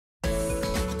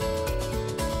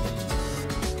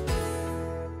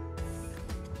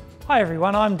Hi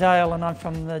everyone, I'm Dale and I'm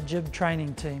from the jib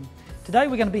training team. Today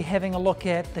we're going to be having a look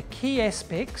at the key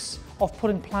aspects of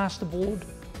putting plasterboard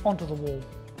onto the wall.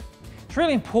 It's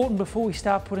really important before we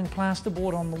start putting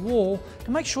plasterboard on the wall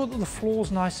to make sure that the floor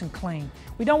is nice and clean.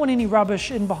 We don't want any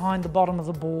rubbish in behind the bottom of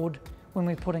the board when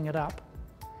we're putting it up.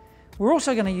 We're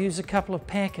also going to use a couple of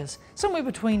packers, somewhere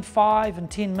between 5 and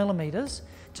 10 millimeters,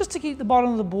 just to keep the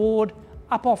bottom of the board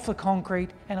up off the concrete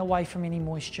and away from any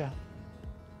moisture.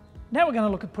 Now we're going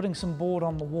to look at putting some board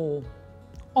on the wall.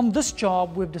 On this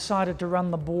job we've decided to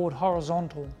run the board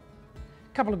horizontal.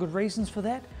 A couple of good reasons for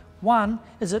that. One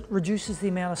is it reduces the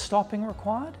amount of stopping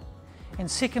required, and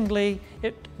secondly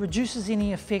it reduces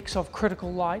any effects of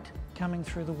critical light coming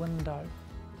through the window.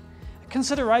 A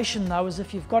consideration though is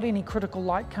if you've got any critical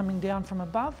light coming down from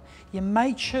above, you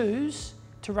may choose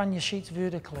to run your sheets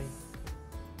vertically.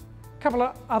 A couple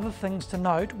of other things to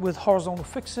note with horizontal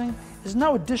fixing is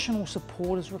no additional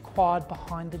support is required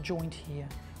behind the joint here.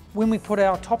 When we put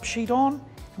our top sheet on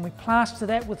and we plaster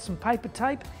that with some paper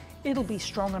tape, it'll be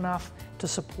strong enough to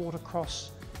support across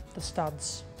the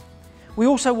studs. We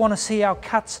also want to see our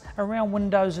cuts around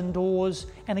windows and doors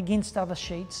and against other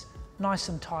sheets nice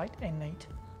and tight and neat.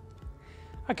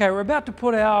 Okay, we're about to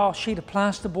put our sheet of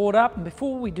plasterboard up, and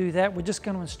before we do that we're just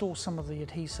going to install some of the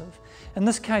adhesive. In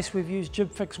this case we've used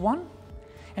Jib Fix 1,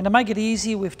 and to make it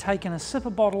easier we've taken a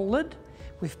sipper bottle lid,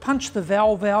 we've punched the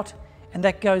valve out, and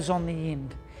that goes on the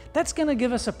end. That's going to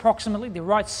give us approximately the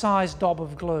right size dob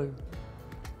of glue.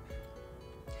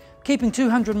 Keeping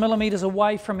 200 millimeters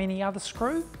away from any other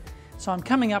screw, so I'm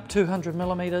coming up 200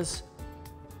 millimeters,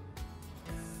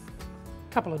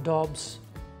 a couple of dobs.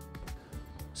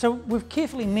 So we've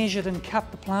carefully measured and cut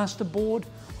the plasterboard.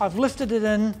 I've lifted it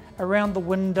in around the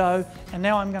window, and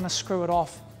now I'm going to screw it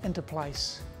off into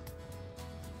place.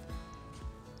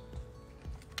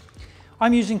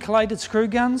 I'm using collated screw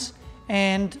guns,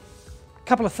 and a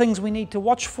couple of things we need to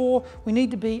watch for. We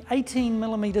need to be 18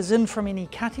 millimeters in from any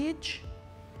cut edge,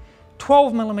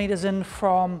 12 millimeters in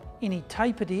from any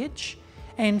tapered edge,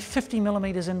 and 50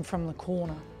 millimeters in from the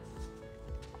corner.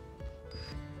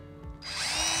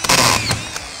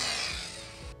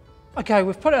 Okay,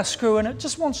 we've put our screw in. It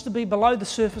just wants to be below the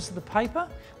surface of the paper.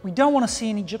 We don't want to see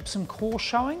any gypsum core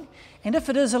showing, and if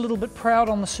it is a little bit proud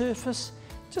on the surface,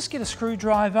 just get a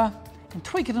screwdriver and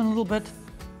tweak it in a little bit.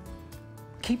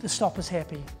 Keep the stoppers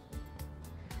happy.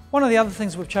 One of the other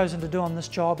things we've chosen to do on this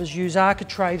job is use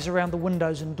architraves around the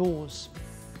windows and doors.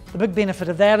 The big benefit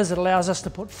of that is it allows us to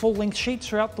put full-length sheets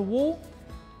throughout the wall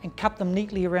and cut them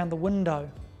neatly around the window.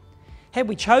 Had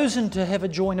we chosen to have a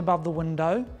join above the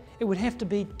window, it would have to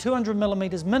be 200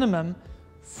 millimeters minimum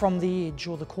from the edge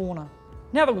or the corner.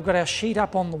 Now that we've got our sheet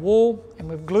up on the wall and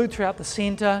we've glued throughout the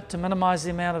center to minimize the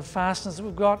amount of fasteners that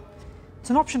we've got, it's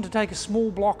an option to take a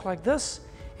small block like this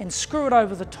and screw it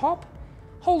over the top,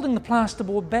 holding the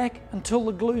plasterboard back until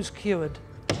the glue's cured.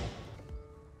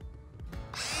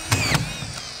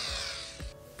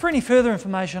 For any further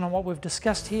information on what we've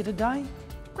discussed here today,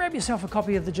 grab yourself a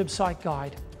copy of the Jib Site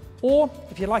Guide. Or,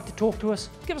 if you'd like to talk to us,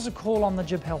 give us a call on the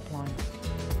Jib Helpline.